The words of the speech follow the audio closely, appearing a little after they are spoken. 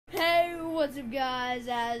what's up guys,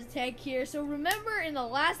 Aztec here. So remember in the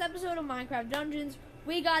last episode of Minecraft Dungeons,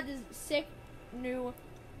 we got this sick new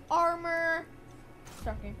armor.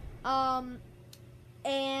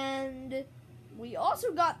 And we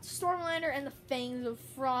also got Stormlander and the Fangs of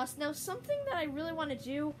Frost. Now something that I really want to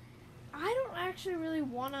do, I don't actually really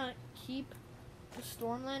want to keep the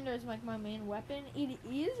Stormlander as like my main weapon. It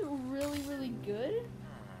is really good,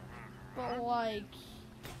 but like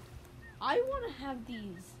I want to have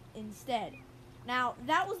these instead. Now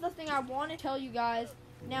that was the thing I want to tell you guys.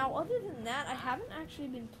 Now other than that, I haven't actually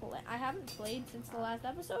I haven't played since the last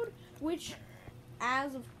episode, which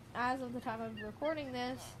as of the time I'm recording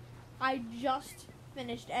this, I just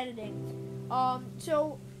finished editing.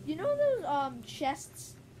 So you know those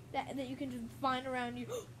chests that you can just find around you.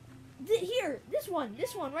 Here, this one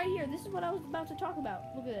right here. This is what I was about to talk about.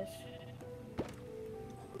 Look at this.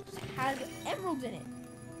 It has emeralds in it.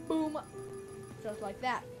 Boom. Just like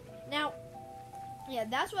that. Now, yeah,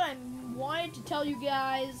 that's what I wanted to tell you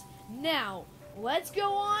guys. Now, let's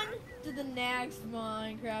go on to the next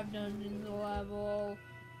Minecraft Dungeons level.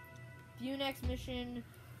 View next mission,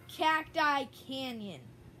 Cacti Canyon.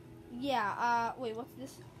 Yeah, wait, what's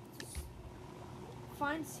this?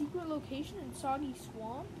 Find secret location in Soggy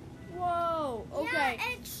Swamp? Whoa, okay.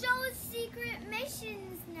 Yeah, it shows secret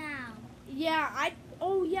missions now. Yeah,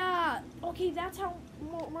 oh yeah. Okay, that's how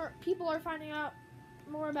more people are finding out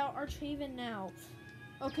more about Archhaven now.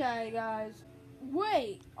 Okay, guys.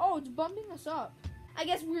 Wait, oh, it's bumping us up. I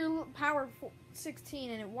guess we're power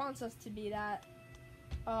 16 and it wants us to be that.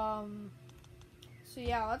 So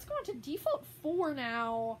yeah, let's go into default 4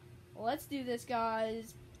 now. Let's do this,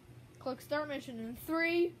 guys. Click start mission in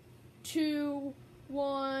 3, 2,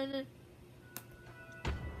 1.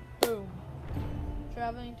 Boom.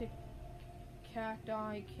 Traveling to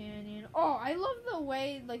Cacti Canyon. Oh, I love the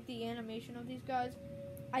way, like, the animation of these guys.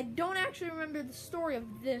 I don't actually remember the story of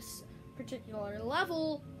this particular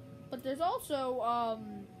level, but there's also,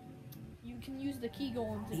 you can use the key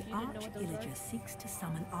golems if you didn't know what those are. The Arch-Illager seeks to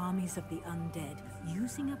summon armies of the undead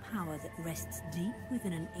using a power that rests deep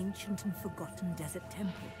within an ancient and forgotten desert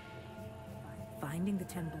temple. Finding the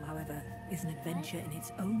temple, however, is an adventure in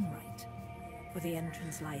its own right, for the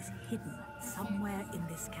entrance lies hidden somewhere in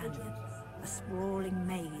this canyon, a sprawling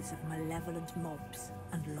maze of malevolent mobs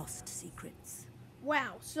and lost secrets.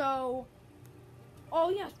 Wow, so...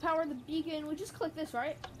 Oh yes, power the beacon. We just click this,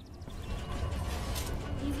 right?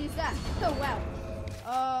 Easy as that. Oh,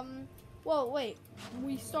 wow. Well, wait.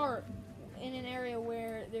 We start in an area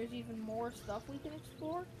where there's even more stuff we can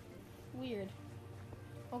explore? Weird.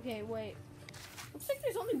 Okay, wait. Looks like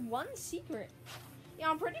there's only one secret.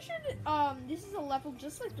 Yeah, I'm pretty sure that, this is a level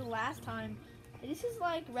just like the last time. This is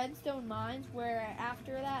like Redstone Mines, where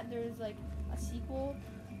after that there's like a sequel,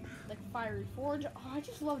 like Fiery Forge. Oh, I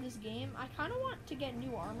just love this game. I kind of want to get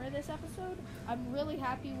new armor this episode. I'm really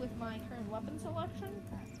happy with my current weapon selection.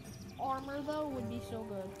 Armor, though, would be so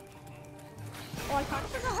good. Oh, I kind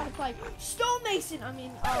of forgot how to play Stonemason. I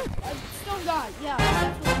mean, Stone God. Yeah,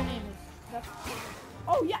 that's what his name is.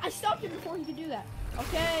 Oh, yeah, I stopped him before he could do that.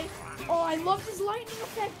 Okay. Oh, I love this lightning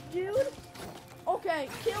effect, dude. Okay,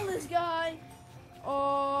 kill this guy.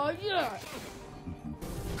 Oh, yeah.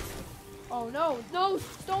 Oh, no,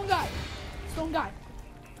 Stone Guy. Stone Guy.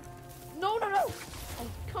 No. Oh,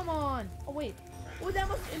 come on. Oh, wait. Oh, that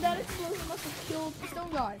explosion must have killed the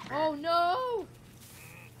Stone Guy. Oh, no.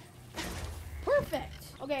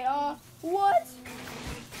 Perfect. Okay, what?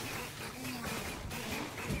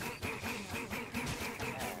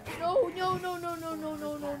 No,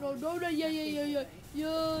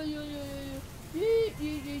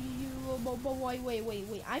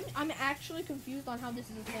 wait. I'm actually confused on how this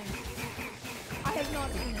is a thing. I have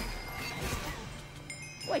not seen it.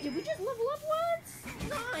 Wait, did we just level up once?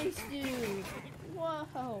 Nice, dude.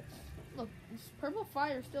 Whoa. Look, this purple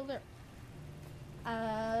fire is still there.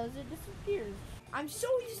 As it disappears. I'm so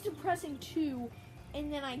used to pressing 2,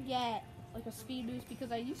 and then I get like a speed boost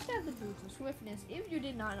because I used to have the boots of swiftness, if you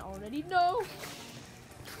did not already know.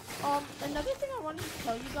 Another thing I wanted to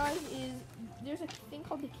tell you guys is there's a thing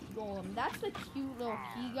called the key golem. That's the cute little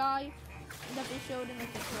key guy that they showed in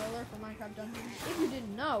like the trailer for Minecraft Dungeons, if you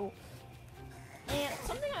didn't know. And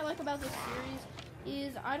something I like about this series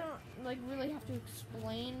is I don't like really have to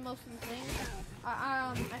explain most of the things.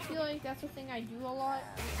 I feel like that's a thing I do a lot.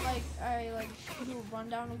 Like I like do a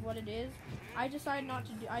rundown of what it is. I decided not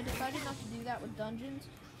to do that with Dungeons,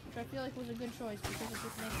 which I feel like was a good choice because it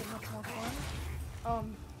just makes it much more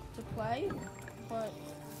fun to play. But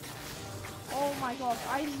oh my gosh,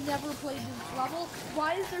 I never played this level.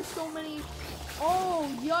 Why is there so many? Oh,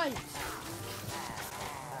 yikes.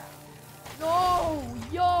 No,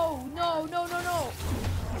 yo, no,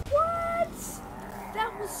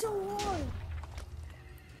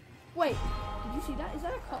 Wait, did you see that? Is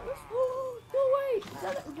that a cutlass? Oh, no wait!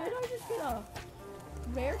 Did I just get a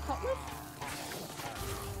rare cutlass?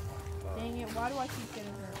 Dang it, why do I keep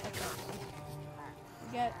getting her? Okay.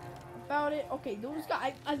 Forget about it. Okay, those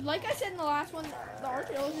guys, like I said in the last one, the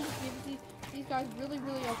archaeologists give these guys really,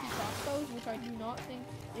 really OP crossbows, which I do not think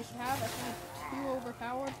they should have. I think it's too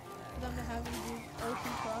overpowered for them to have these OP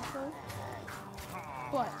crossbows.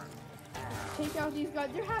 But, take out these guys.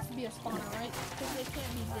 There has to be a spawner, right? Because they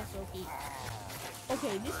can't be this OP.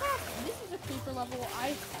 Okay, this is a creeper level.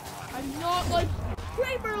 I'm not like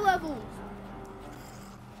creeper levels!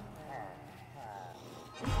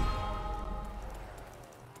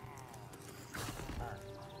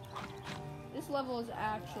 This level is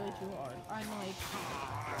actually too hard. I'm like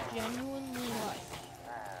genuinely like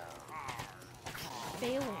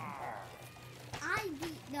failing. I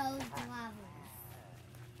beat those levels.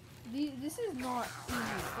 This is not easy.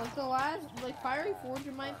 Like the last, like Fiery Forge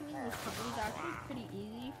in my opinion was actually pretty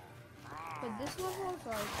easy. But this level is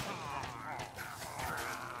like,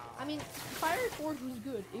 I mean, Fiery Forge was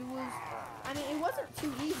good. It was, I mean, it wasn't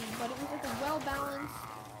too easy, but it was like a well-balanced,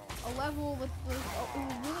 a level with, it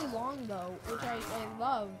was really long though, which I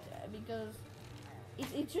loved because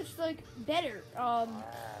it's just like better.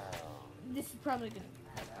 This is probably gonna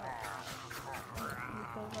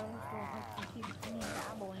because I just don't like to keep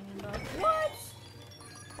babbling and what?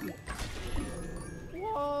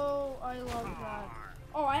 Whoa, I love that.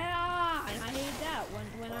 Oh, and I hate that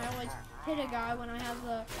when I always hit a guy when I have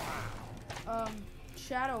the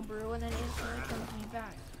Shadow Brew and then instantly comes me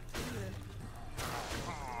back. Weird.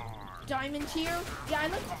 Diamond tier? Yeah, I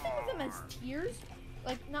like to think of them as tiers.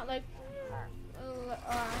 Like, not like,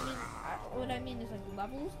 what I mean is like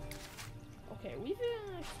levels. Okay, we've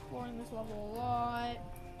been exploring this level a lot.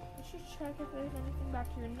 Let's just check if there's anything back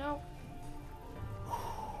here. No.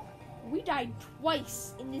 We died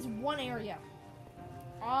twice in this one area.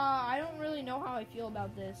 I don't really know how I feel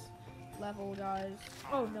about this level, guys.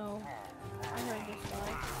 Oh no. I heard this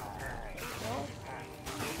guy. Well.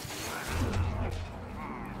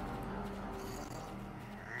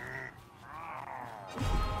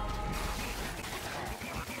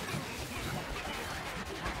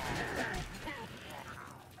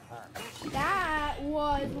 That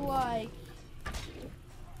was like,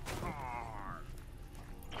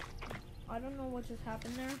 I don't know what just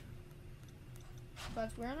happened there,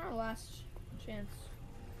 but we're in our last chance.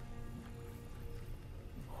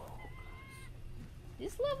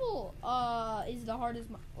 This level is the hardest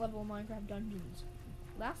level of Minecraft Dungeons.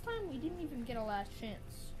 Last time we didn't even get a last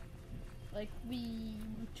chance. Like, we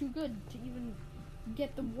were too good to even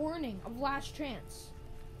get the warning of last chance.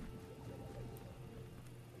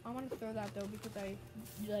 I want to throw that though because I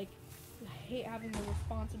like hate having the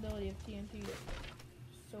responsibility of TNT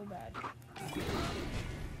so bad.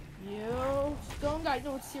 Yo, stone guy.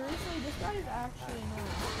 No, seriously, this guy is actually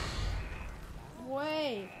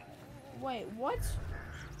annoying. Wait, what?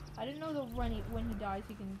 I didn't know that when he dies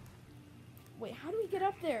he can. Wait, how do we get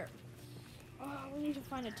up there? Oh, we need to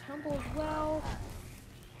find a temple as well.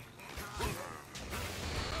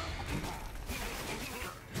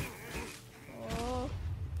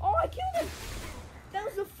 Oh, I killed him! That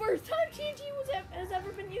was the first time TNT has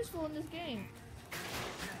ever been useful in this game.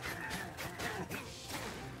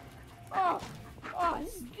 Oh,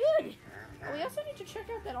 this is good. Oh, we also need to check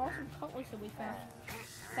out that awesome cutlass that we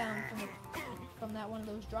found from that one of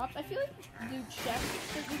those drops. I feel like the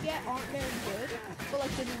chests that we get aren't very good, but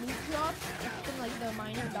like the loot drops from like the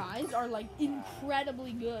minor guys are like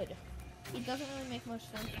incredibly good. It doesn't really make much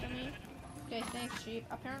sense to me. Okay, thanks, sheep.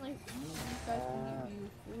 Apparently, these guys can give you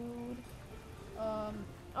food.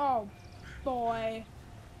 Oh, boy.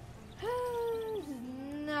 This is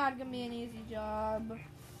not gonna be an easy job.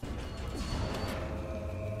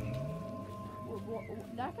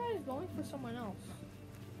 That guy is going for someone else.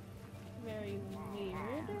 Very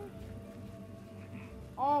weird.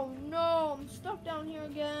 Oh no, I'm stuck down here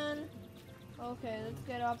again. Okay, let's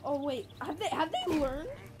get up. Oh wait, have they learned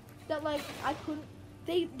that like I couldn't?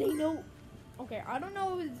 They know. Okay, I don't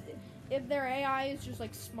know if their AI is just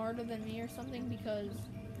like smarter than me or something because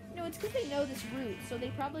no, it's because they know this route, so they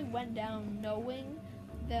probably went down knowing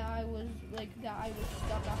that I was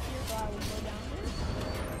stuck up here, so I would go down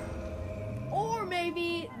there. Or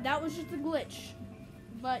maybe that was just a glitch.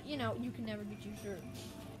 But, you know, you can never be too sure.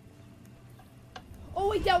 Oh,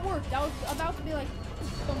 wait, that worked. That was about to be like,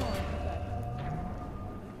 come on. Okay.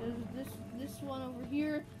 There's this one over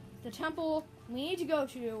here. The temple we need to go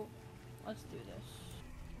to. Let's do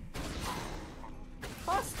this.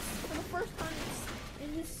 Husks. For the first time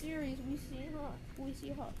in this series, we see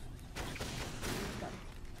husks.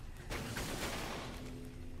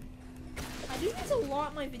 do this a lot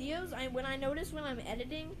in my videos. When I notice when I'm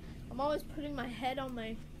editing, I'm always putting my head on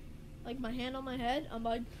my, like my hand on my head. I'm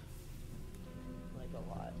like a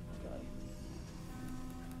lot. Okay.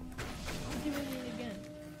 I'm doing it again.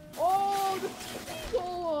 Oh, the key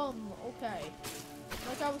golem. Okay.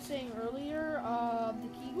 Like I was saying earlier, the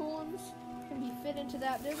key golems can be fit into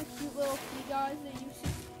that. They're the cute little key guys that you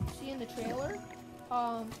see in the trailer.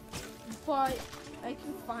 But I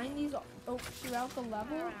can find these throughout the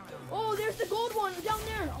level. Oh, there's the gold one down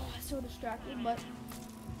there. Oh, I'm so distracted, but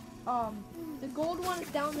the gold one is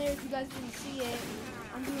down there. If you guys didn't see it,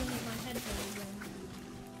 I'm doing it in my headphones again.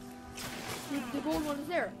 The gold one is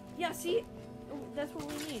there. Yeah, see? Oh, that's what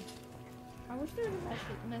we need. I wish there was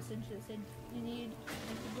a message that said you need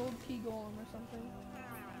like the gold key golem or something.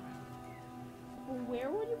 Well, where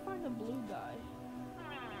would you find the blue guy?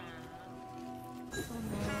 Oh no,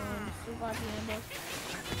 survive the ambush.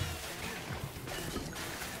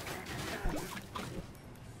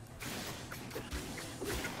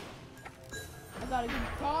 I got a good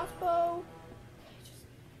crossbow.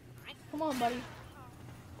 Come on, buddy.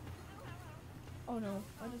 Oh no,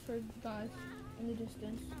 I just heard guys in the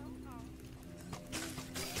distance.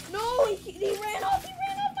 No, he ran off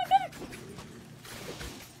my back.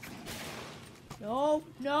 No,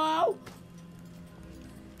 no.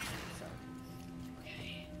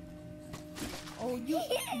 Okay. Oh,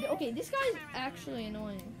 okay, this guy's actually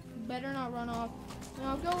annoying. Better not run off.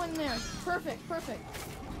 No, go in there. Perfect, perfect.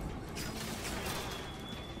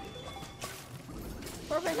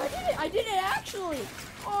 Perfect, I did it actually.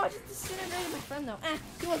 Oh, I just disintegrated my friend though.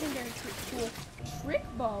 He wasn't very cool. Trick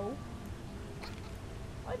bow?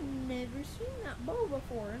 I've never seen that bow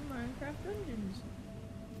before in Minecraft Dungeons.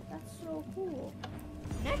 That's so cool.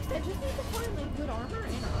 Next, I just need to find like good armor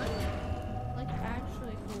and iron. Like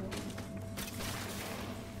actually cool.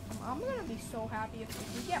 I'm gonna be so happy if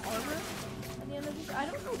we get armor at the end of this. I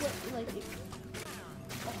don't know what like.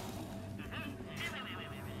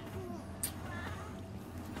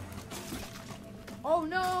 Oh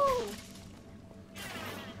no!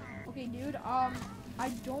 Okay, dude. I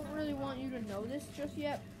don't really want you to know this just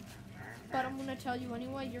yet, but I'm gonna tell you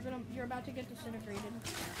anyway. You're about to get disintegrated.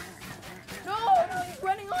 No, you're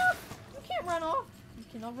running off. You can't run off. You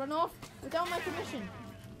cannot run off without my permission.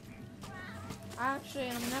 Actually,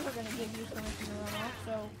 I'm never gonna give you permission to run off.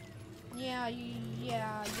 So, yeah,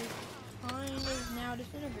 you're kind of now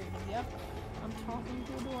disintegrated. Yep, I'm talking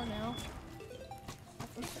to a door now. I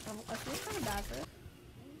feel kind of bad for it.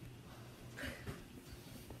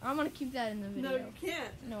 I'm gonna keep that in the video. No, you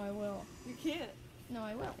can't. No, I will. You can't. No,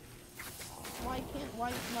 I will. Why can't?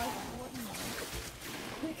 Why? What?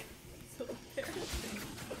 So embarrassing.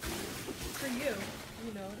 For you,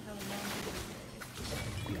 to have a mom.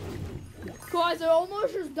 Guys, I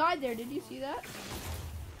almost just died there. Did you see that?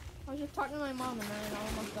 I was just talking to my mom and I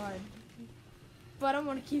almost died. But I'm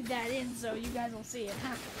gonna keep that in so you guys will see it.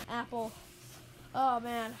 Apple. Oh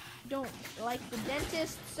man, don't like the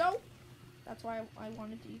dentist, so that's why I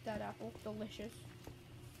wanted to eat that apple. Delicious.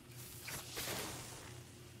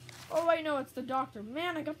 Oh wait, no, it's the doctor.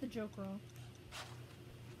 Man, I got the joke wrong.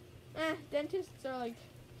 Dentists are like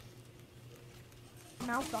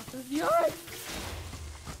mouth doctors. Yikes!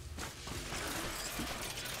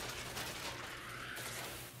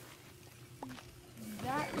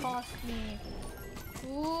 That cost me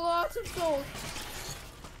lots of souls.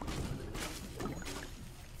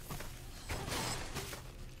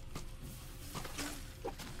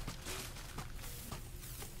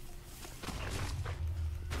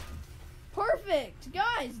 Perfect,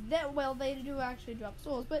 guys. They do actually drop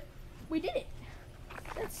souls, but we did it.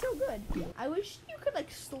 That's so good. I wish you could like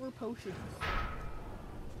store potions.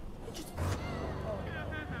 Just. Oh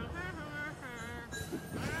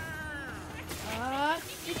no.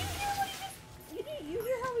 Did you hear what he just? Did you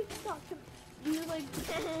hear how he just talked to? He was like.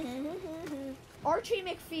 Archie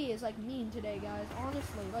McPhee is like mean today, guys.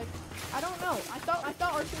 Honestly, like I don't know. I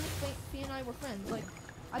thought Archie McPhee and I were friends. Like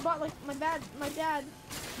I bought like my dad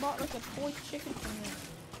bought like a toy chicken from him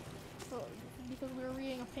because we were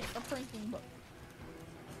reading a pranking book.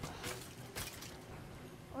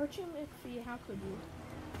 Archie McPhee, how could you?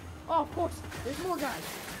 Oh, of course, there's more guys.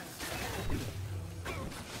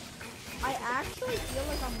 I actually feel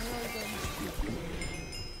like I'm really good.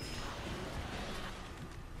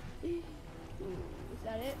 Is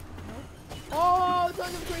that it? Nope. Oh,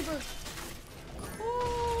 tons of creepers.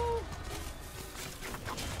 Oh.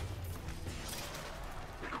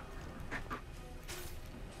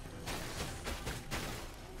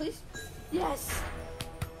 Please? Yes!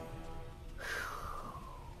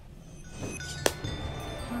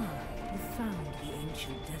 You found the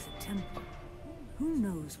ancient desert temple. Who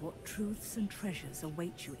knows what truths and treasures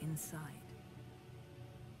await you inside?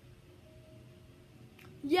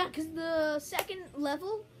 Yeah, because the second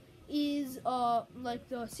level is, like,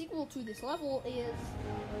 the sequel to this level is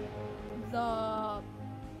the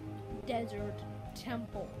Desert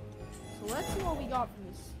Temple. So let's see what we got from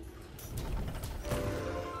this.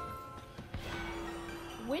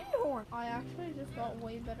 Windhorn! I actually just got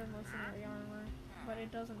way better mercenary armor, but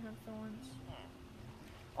it doesn't have thorns.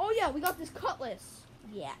 Oh yeah, we got this cutlass.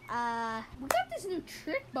 Yeah, we got this new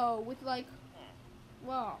trick bow with, like,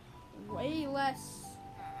 well, way less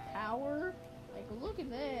power. Like, look at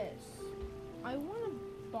this. I want to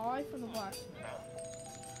buy from the blacksmith.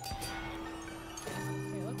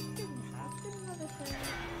 Okay, let's get another thing.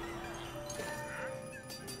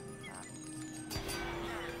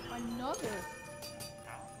 Another.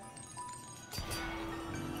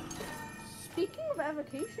 Speaking of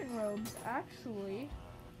evocation robes, actually.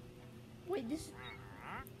 Wait, this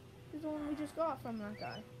is the one we just got from that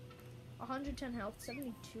guy. 110 health,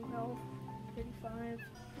 72 health, 55.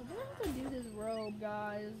 We're gonna have to do this robe,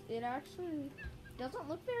 guys. It actually doesn't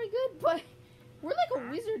look very good, but we're like a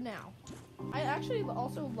wizard now. I actually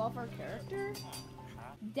also love our character.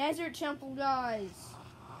 Desert Temple, guys.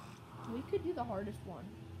 We could do the hardest one.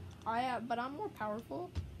 But I'm more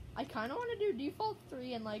powerful. I kind of want to do default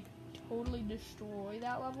 3 and like totally destroy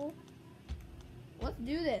that level. Let's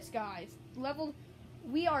do this, guys.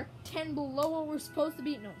 We are 10 below what we're supposed to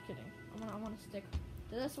be. No, I'm kidding. I want to stick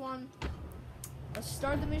to this one. Let's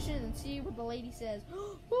start the mission and see what the lady says.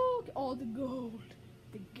 Oh, the gold.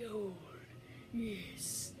 The gold.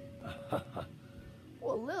 Yes. Oh,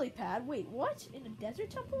 a lily pad. Wait, what? In a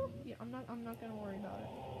desert temple? Yeah, I'm not gonna worry about it.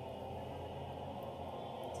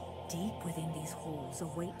 Deep within these halls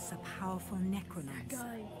awaits a powerful necromancer,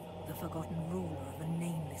 Guy. the forgotten ruler of a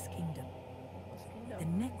nameless kingdom. The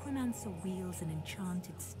necromancer wields an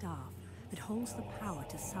enchanted staff that holds the power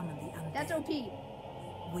to summon the undead. That's OP.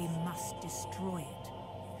 We must destroy it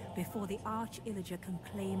before the Arch-Illager can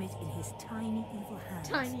claim it in his tiny evil hands.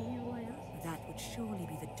 Tiny evil hands. That would surely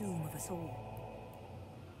be the doom of us all.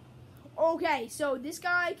 Okay, so this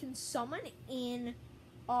guy can summon in,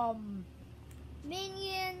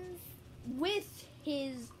 Minions. with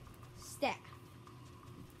his staff.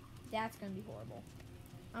 That's gonna be horrible.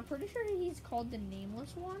 I'm pretty sure he's called the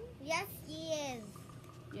Nameless One. Yes, he is.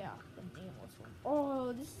 Yeah, the Nameless One.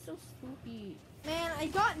 Oh, this is so spooky. Man, I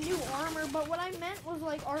got new armor, but what I meant was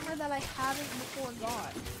like armor that I haven't before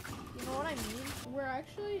got. You know what I mean? We're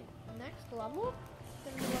actually next level.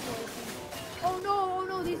 Gonna be level 18. Oh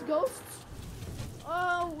no, these ghosts.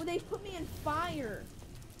 Oh, they put me in fire.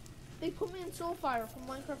 They put me in soul fire from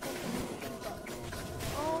Minecraft 1.5.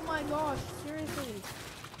 Oh my gosh, seriously.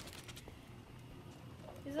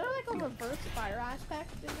 Is there like a reverse fire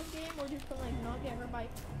aspect in this game where you can like not get hurt by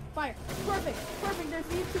fire? Perfect. There's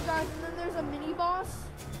these two guys and then there's a mini boss.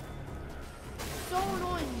 So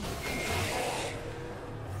annoying.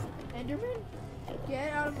 Enderman,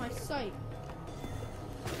 get out of my sight.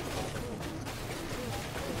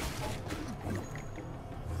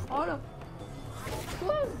 Oh no.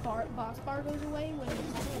 Cool, boss bar goes away when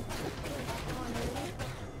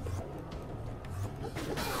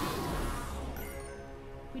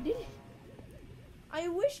we did it. I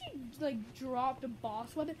wish he like dropped a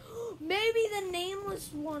boss weapon. Maybe the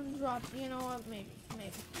Nameless One dropped. You know what? Maybe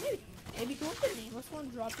cool if the Nameless One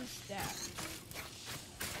dropped his staff.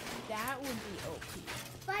 That would be OP.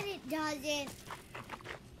 But it doesn't.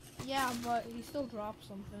 Yeah, but he still dropped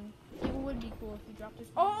something. It would be cool if he dropped his.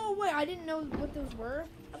 Oh wait, I didn't know what those were.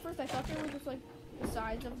 At first, I thought they were just like the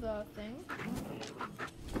sides of the thing.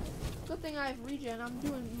 Good thing I have regen. I'm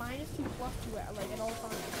doing -2/+2 at all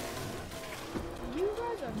times. You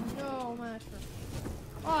guys are no match for me.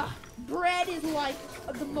 Bread is like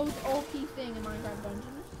the most OP thing in Minecraft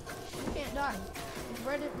Dungeons. You can't die.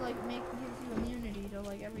 Bread is like gives you immunity to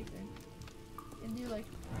like everything. And you like,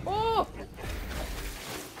 oh!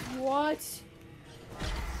 What?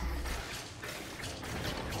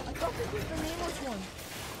 I thought this was the Nameless One.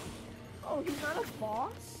 Oh, he's not a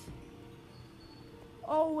boss?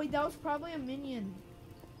 Oh, wait, that was probably a minion.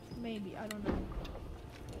 Maybe, I don't know.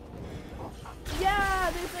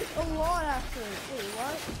 Yeah, there's like a lot actually. Wait,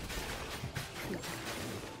 what?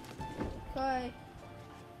 Okay.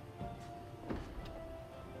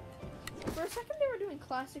 For a second they were doing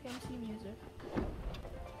classic MC music.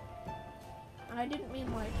 And I didn't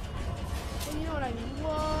mean like, well, you know what I mean.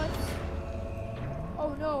 What?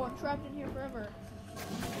 Oh no, I'm trapped in here forever.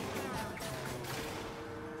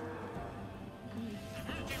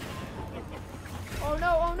 Oh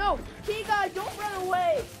no, oh no! Hey guys, don't run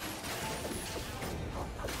away!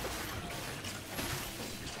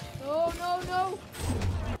 Oh, no, no.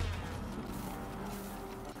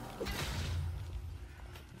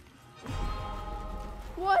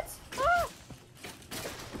 What? Ah!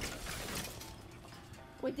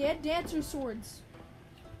 Wait, they had dancer swords.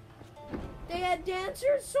 They had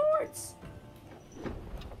dancer swords.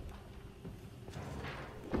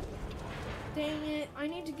 Dang it. I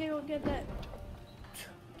need to go get that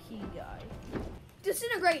key guy.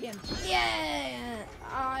 Disintegrate him. Yeah.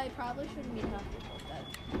 I probably shouldn't be happy about that.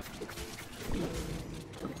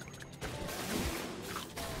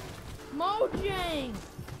 Mojang.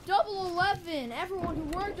 11. Everyone who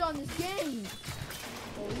worked on this game.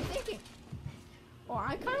 What were you thinking? Oh,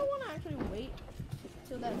 I kind of want to actually wait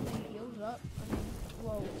till that thing heals up. I mean,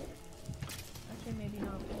 whoa. Actually, maybe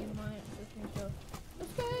not. We might switch to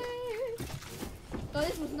escape. No,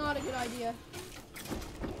 this was not a good idea.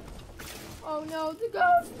 Oh no, the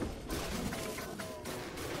ghost!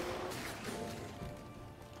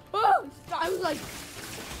 Oh! I was like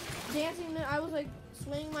dancing. I was like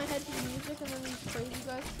swinging my head to the music, and then these crazy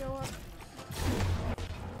guys show up.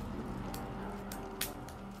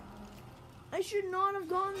 I should not have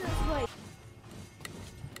gone this way.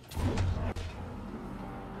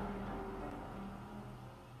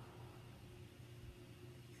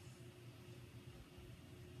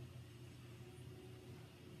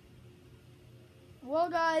 Well,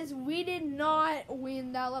 guys, we did not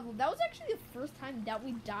win that level. That was actually the first time that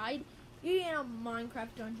we died in a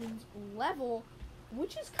Minecraft Dungeons level,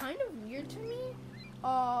 which is kind of weird to me.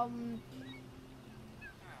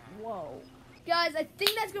 Whoa. Guys, I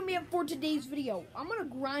think that's going to be it for today's video. I'm going to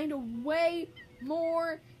grind way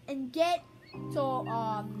more and get to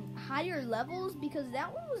higher levels because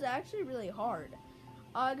that one was actually really hard.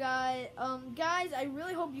 Guys, I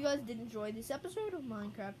really hope you guys did enjoy this episode of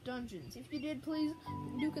Minecraft Dungeons. If you did, please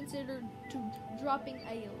do consider dropping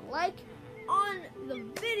a like on the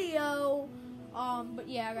video. But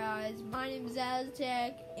yeah, guys, my name is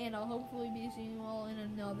Aztec, and I'll hopefully be seeing you all in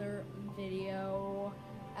another video.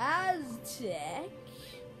 Aztec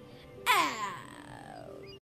out.